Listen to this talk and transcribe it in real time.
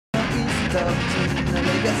Hey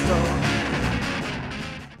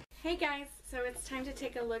guys, so it's time to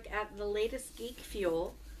take a look at the latest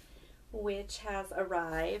Geekfuel, which has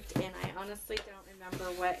arrived, and I honestly don't remember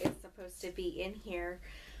what is supposed to be in here,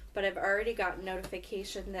 but I've already got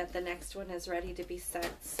notification that the next one is ready to be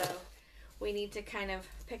sent, so we need to kind of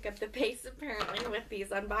pick up the pace apparently with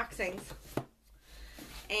these unboxings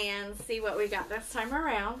and see what we got this time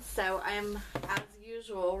around. So I'm, as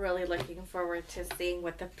usual, really looking forward to seeing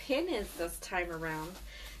what the pin is this time around.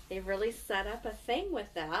 They've really set up a thing with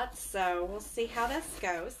that, so we'll see how this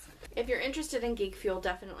goes. If you're interested in Geekfuel,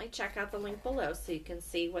 definitely check out the link below so you can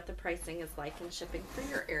see what the pricing is like and shipping for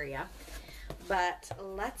your area. But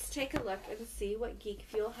let's take a look and see what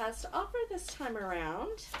Geekfuel has to offer this time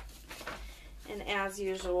around. And as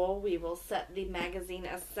usual, we will set the magazine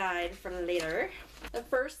aside for later. The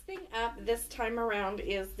first thing up this time around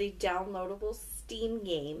is the downloadable Steam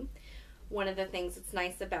game. One of the things that's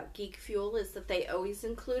nice about Geekfuel is that they always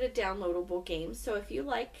include a downloadable game. So if you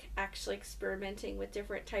like actually experimenting with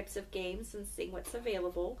different types of games and seeing what's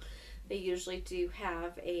available, they usually do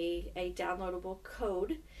have a downloadable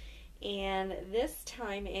code. And this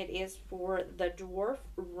time it is for the Dwarf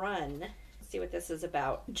Run. Let's see what this is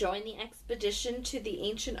about. Join the expedition to the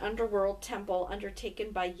ancient underworld temple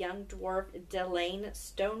undertaken by young dwarf Delane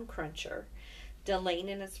Stonecruncher. Delane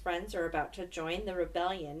and his friends are about to join the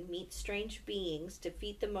rebellion, meet strange beings,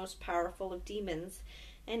 defeat the most powerful of demons,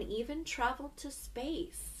 and even travel to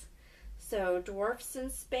space. So, Dwarfs in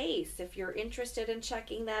Space, if you're interested in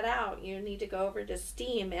checking that out, you need to go over to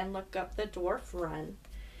Steam and look up the Dwarf Run.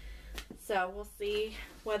 So, we'll see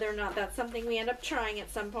whether or not that's something we end up trying at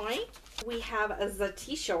some point. We have a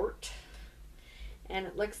t-shirt, and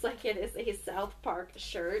it looks like it is a South Park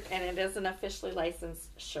shirt, and it is an officially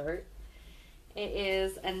licensed shirt. It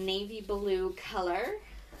is a navy blue color.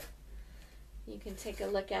 You can take a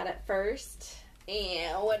look at it first.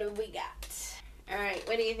 And what do we got? Alright,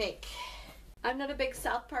 what do you think? I'm not a big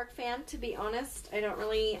South Park fan, to be honest. I don't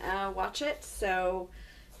really watch it, so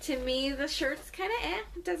to me the shirt's kind of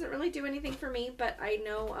It doesn't really do anything for me, but I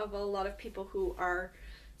know of a lot of people who are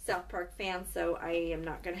South Park fans, so I am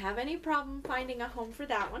not going to have any problem finding a home for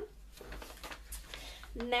that one.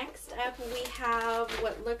 Next up we have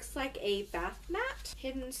what looks like a bath mat,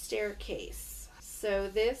 hidden staircase. So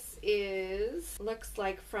this looks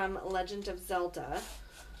like from Legend of Zelda.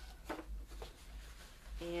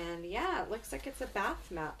 And yeah, it looks like it's a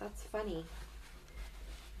bath mat. That's funny.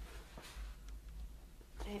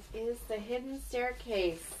 It is the hidden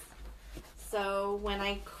staircase. So when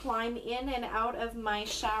I climb in and out of my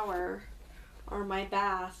shower or my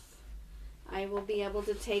bath, I will be able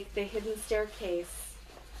to take the hidden staircase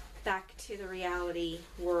back to the reality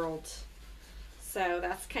world. So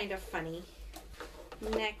that's kind of funny.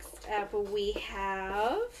 Next up we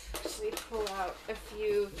have, let me pull out a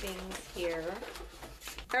few things here.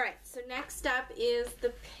 Alright, so next up is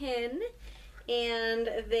the pin, and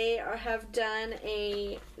they have done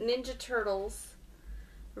a Ninja Turtles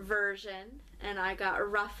version, and I got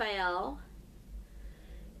Raphael,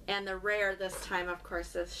 and the rare this time of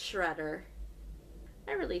course is Shredder.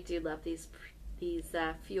 I really do love these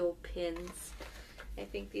fuel pins. I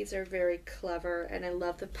think these are very clever, and I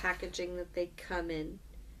love the packaging that they come in.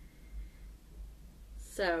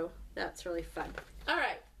 So that's really fun.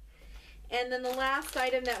 Alright, and then the last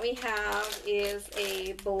item that we have is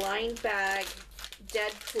a blind bag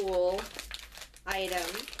Deadpool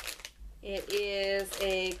item. It is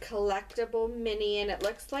a collectible mini, and it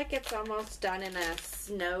looks like it's almost done in a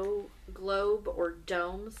snow globe or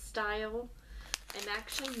dome style. I'm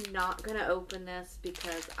actually not going to open this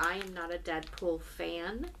because I am not a Deadpool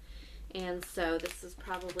fan, and so this is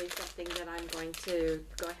probably something that I'm going to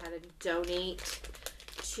go ahead and donate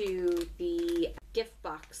to the gift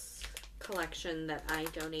box collection that I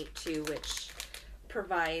donate to, which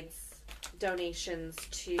provides donations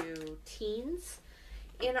to teens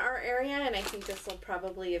in our area, and I think this will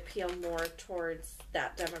probably appeal more towards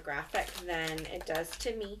that demographic than it does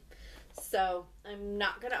to me. So I'm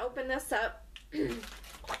not going to open this up.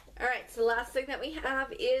 Alright, so the last thing that we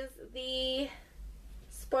have is the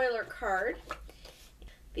spoiler card.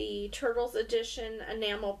 The Turtles Edition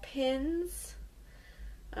enamel pins,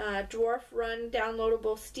 Dwarf Run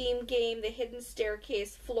downloadable Steam game, the hidden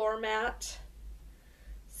staircase floor mat.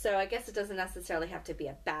 So I guess it doesn't necessarily have to be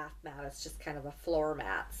a bath mat, it's just kind of a floor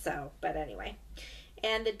mat. So, but anyway.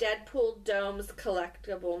 And the Deadpool Domes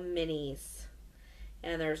collectible minis.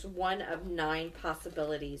 And there's one of 9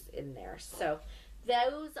 possibilities in there. So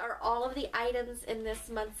those are all of the items in this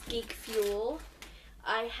month's Geekfuel.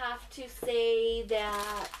 I have to say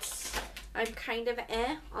that I'm kind of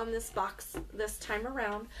on this box this time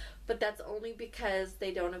around, but that's only because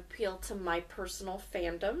they don't appeal to my personal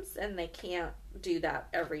fandoms, and they can't do that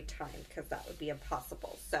every time because that would be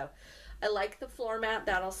impossible. So I like the floor mat.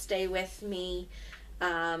 That'll stay with me.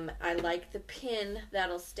 I like the pin.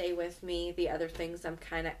 That'll stay with me. The other things I'm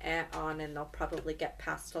kind of on, and they'll probably get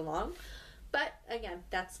passed along. But again,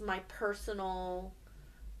 that's my personal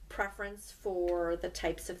preference for the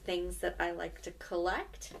types of things that I like to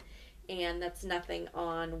collect, and that's nothing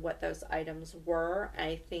on what those items were.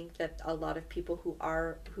 I think that a lot of people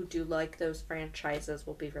who do like those franchises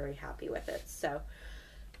will be very happy with it. So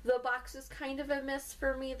the box is kind of a miss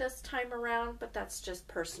for me this time around, but that's just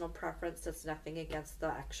personal preference. It's nothing against the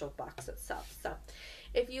actual box itself. So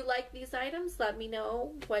if you like these items, let me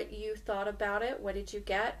know what you thought about it. What did you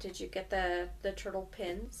get? Did you get the turtle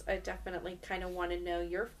pins? I definitely kind of want to know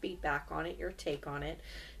your feedback on it, your take on it.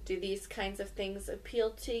 Do these kinds of things appeal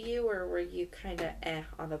to you, or were you kind of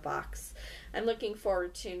on the box? I'm looking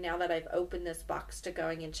forward to, now that I've opened this box, to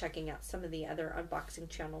going and checking out some of the other unboxing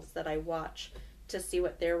channels that I watch to see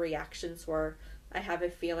what their reactions were. I have a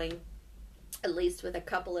feeling, at least with a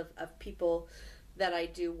couple of people that I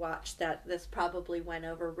do watch, that this probably went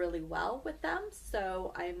over really well with them.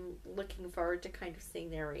 So I'm looking forward to kind of seeing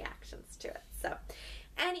their reactions to it. So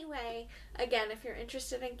anyway, again, if you're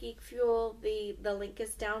interested in Geekfuel, the link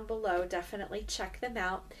is down below. Definitely check them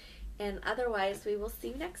out. And otherwise, we will see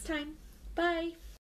you next time. Bye.